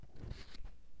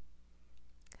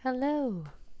Hello.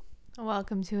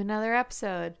 Welcome to another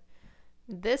episode.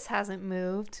 This hasn't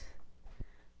moved,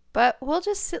 but we'll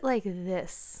just sit like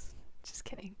this. Just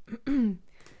kidding.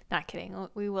 Not kidding.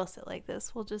 We will sit like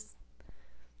this. This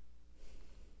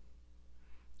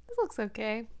looks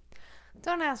okay.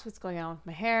 Don't ask what's going on with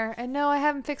my hair. And no, I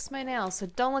haven't fixed my nails, so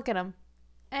don't look at them.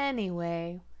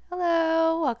 Anyway,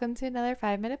 hello. Welcome to another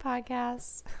 5-minute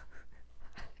podcast.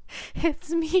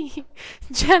 It's me,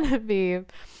 Genevieve.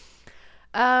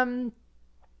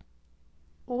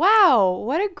 Wow,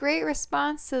 what a great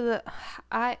response to the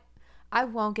I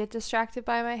won't get distracted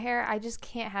by my hair. I just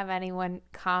can't have anyone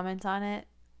comment on it.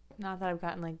 Not that I've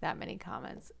gotten like that many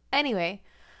comments. Anyway,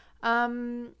 I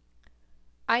know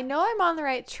I'm on the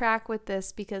right track with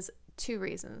this because 2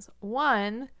 reasons.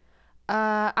 One,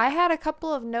 I had a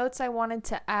couple of notes I wanted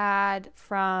to add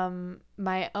from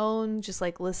my own, just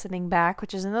like listening back,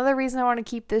 which is another reason I want to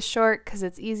keep this short because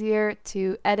it's easier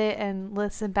to edit and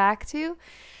listen back to.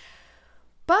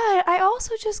 But I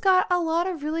also just got a lot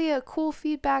of really cool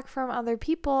feedback from other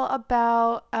people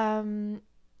about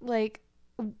like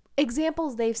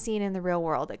examples they've seen in the real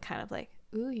world. It kind of like,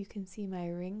 ooh, you can see my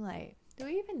ring light. Do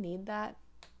we even need that?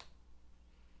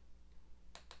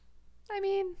 I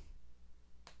mean,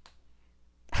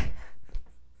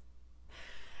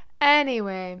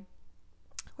 anyway,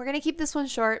 we're going to keep this one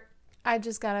short. I've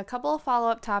just got a couple of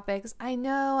follow-up topics. I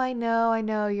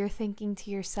know you're thinking to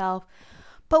yourself,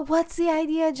 but what's the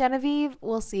idea, Genevieve?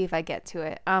 We'll see if I get to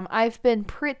it. I've been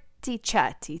pretty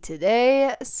chatty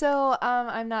today, so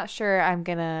I'm not sure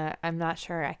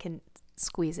I can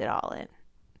squeeze it all in.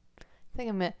 I think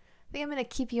I'm gonna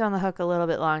keep you on the hook a little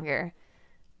bit longer.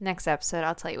 Next episode,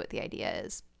 I'll tell you what the idea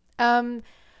is.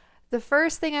 The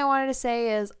first thing I wanted to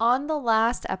say is on the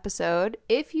last episode,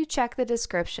 if you check the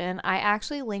description, I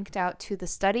actually linked out to the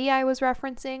study I was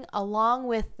referencing along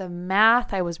with the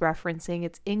math I was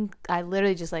referencing. I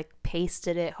literally just like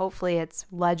pasted it. Hopefully it's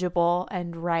legible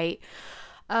and right.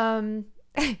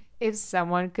 If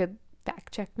someone could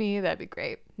fact check me, that'd be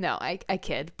great. No, I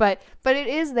kid. But it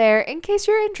is there in case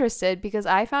you're interested because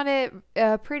I found it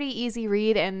a pretty easy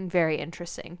read and very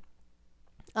interesting.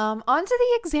 On to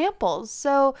the examples.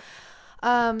 So,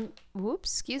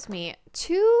 excuse me.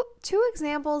 Two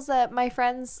examples that my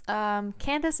friends,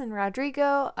 Candace and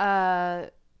Rodrigo,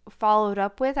 followed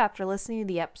up with after listening to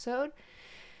the episode.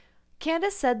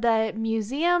 Candace said that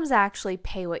museums actually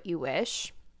pay what you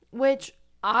wish, which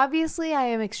obviously I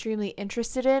am extremely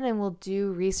interested in and will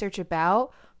do research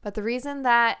about. But the reason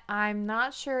that I'm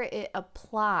not sure it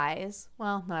applies,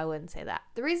 well, no, I wouldn't say that.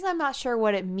 The reason I'm not sure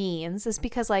what it means is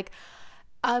because like,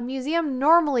 a museum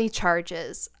normally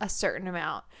charges a certain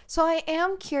amount. So I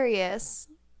am curious.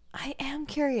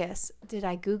 Did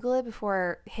I Google it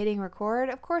before hitting record?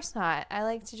 Of course not. I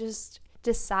like to just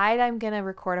decide I'm going to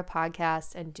record a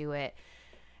podcast and do it.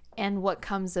 And what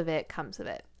comes of it, comes of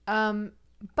it.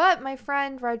 But my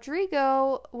friend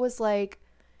Rodrigo was like,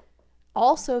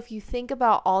 also, if you think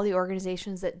about all the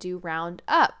organizations that do round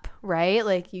up, right?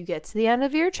 Like you get to the end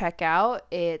of your checkout,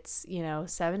 it's,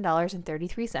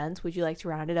 $7.33. Would you like to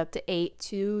round it up to $8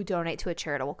 to donate to a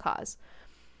charitable cause?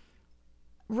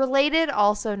 Related,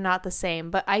 also not the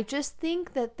same, but I just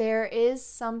think that there is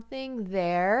something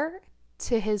there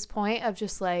to his point of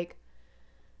just like,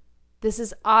 this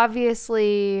is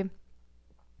obviously,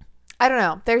 I don't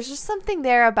know. There's just something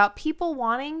there about people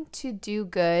wanting to do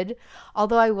good.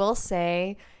 Although I will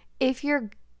say, if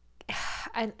you're,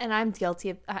 and I'm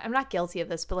not guilty of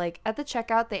this, but like at the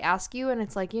checkout, they ask you and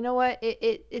it's like, you know what?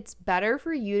 It's better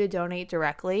for you to donate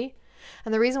directly.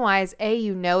 And the reason why is A,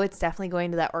 it's definitely going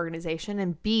to that organization.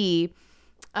 And B,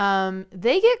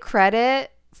 they get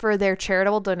credit for their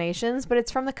charitable donations, but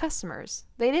it's from the customers.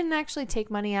 They didn't actually take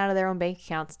money out of their own bank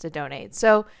accounts to donate.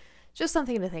 So just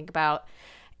something to think about.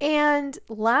 And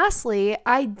lastly,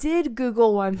 I did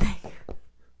Google one thing.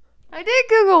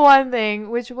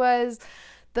 Which was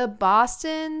the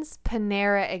Boston's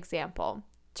Panera example.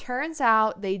 Turns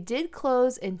out they did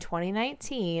close in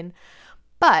 2019,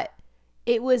 but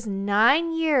it was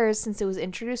 9 years since it was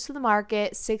introduced to the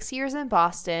market, 6 years in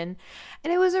Boston.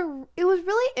 And it was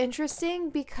really interesting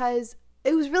because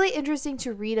it was really interesting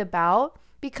to read about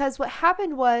because what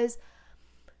happened was,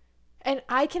 and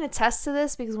I can attest to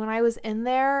this because when I was in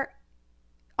there,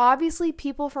 obviously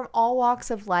people from all walks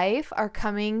of life are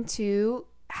coming to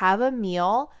have a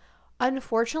meal.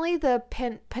 Unfortunately, the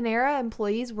Panera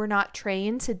employees were not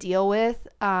trained to deal with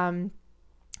a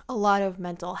lot of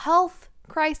mental health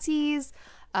crises,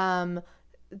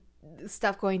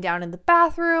 stuff going down in the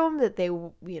bathroom that they,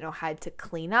 had to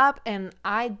clean up. And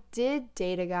I did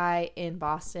date a guy in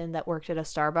Boston that worked at a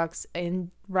Starbucks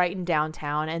right in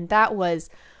downtown. And that was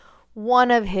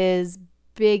one of his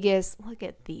biggest, look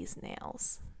at these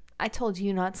nails. I told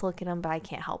you not to look at them, but I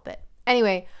can't help it.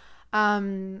 Anyway,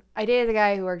 I dated a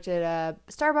guy who worked at a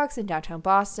Starbucks in downtown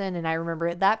Boston, and I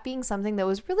remember that being something that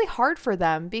was really hard for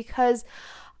them because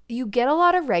you get a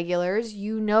lot of regulars,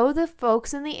 you know the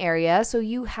folks in the area, so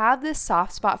you have this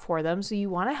soft spot for them, so you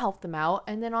want to help them out.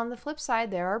 And then on the flip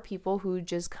side, there are people who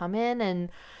just come in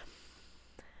and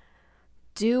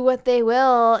do what they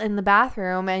will in the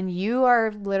bathroom, and you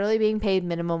are literally being paid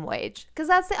minimum wage. Because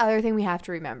that's the other thing we have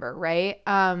to remember, right?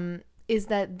 Is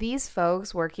that these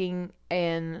folks working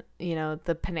in,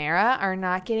 the Panera are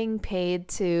not getting paid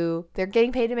they're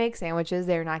getting paid to make sandwiches.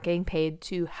 They're not getting paid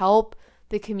to help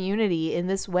the community in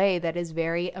this way that is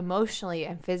very emotionally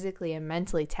and physically and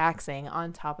mentally taxing,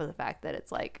 on top of the fact that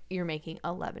it's like you're making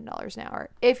 $11 an hour.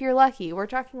 If you're lucky, we're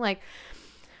talking like,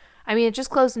 it just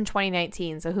closed in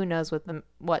 2019, so who knows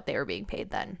what they were being paid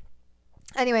then.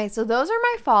 Anyway, so those are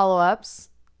my follow-ups.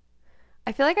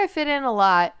 I feel like I fit in a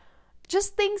lot.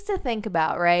 Just things to think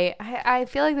about, right? I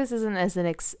feel like this isn't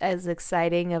as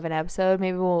exciting of an episode.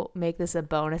 Maybe we'll make this a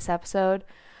bonus episode.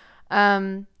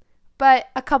 But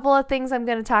a couple of things I'm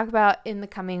going to talk about in the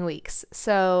coming weeks.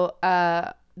 So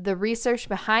the research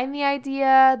behind the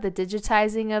idea, the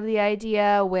digitizing of the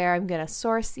idea, where I'm going to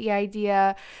source the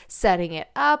idea, setting it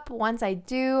up. Once I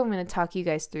do, I'm going to talk you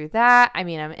guys through that.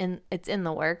 It's in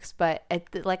the works, but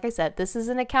like I said, this is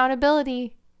an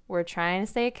accountability. We're trying to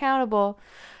stay accountable.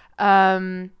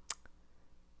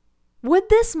 Would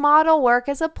this model work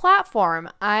as a platform?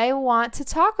 I want to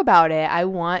talk about it.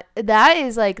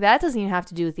 That doesn't even have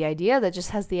to do with the idea. That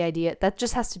just has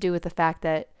to do with the fact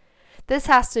that this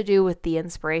has to do with the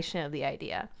inspiration of the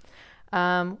idea.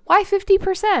 Why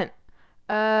 50%?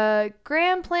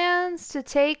 Grand plans to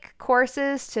take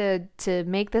courses to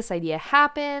make this idea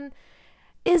happen.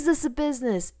 Is this a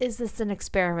business? Is this an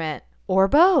experiment? Or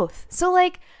both? So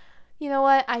you know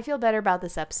what? I feel better about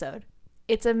this episode.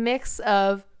 It's a mix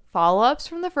of follow-ups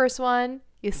from the first one.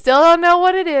 You still don't know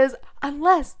what it is,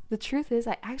 unless the truth is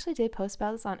I actually did post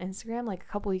about this on Instagram like a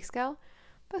couple weeks ago.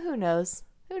 But who knows?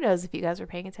 Who knows if you guys were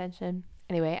paying attention?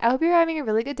 Anyway, I hope you're having a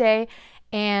really good day,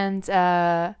 and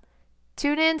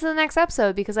tune in to the next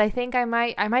episode, because I think I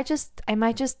might just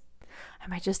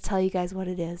tell you guys what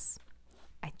it is.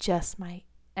 I just might.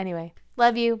 Anyway,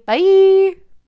 love you. Bye.